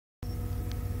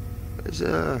There's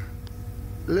a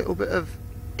little bit of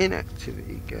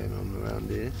inactivity going on around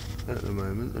here at the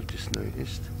moment, I've just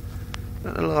noticed.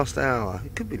 About the last hour,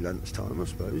 it could be lunchtime I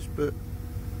suppose, but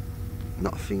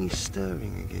not a thing is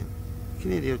stirring again. You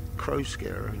can hear the crow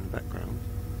scarer in the background,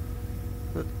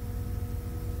 but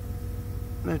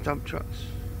no dump trucks,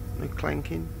 no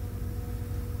clanking,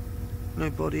 no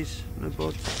bodies, no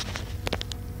bods.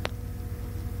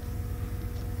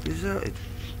 Deserted.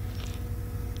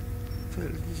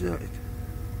 Totally deserted.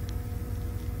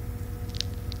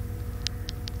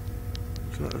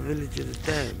 It's like a village of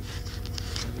the damned.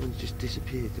 Everyone just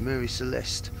disappeared. The Mary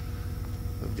Celeste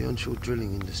of the onshore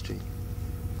drilling industry.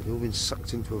 They've all been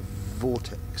sucked into a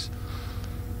vortex.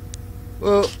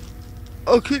 Well,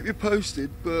 I'll keep you posted,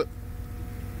 but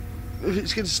if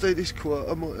it's going to stay this quiet,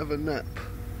 I might have a nap.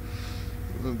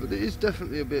 But it is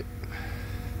definitely a bit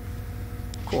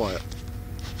quiet.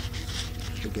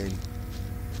 Again.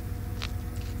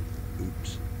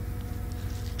 Oops.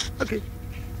 Okay.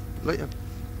 Later.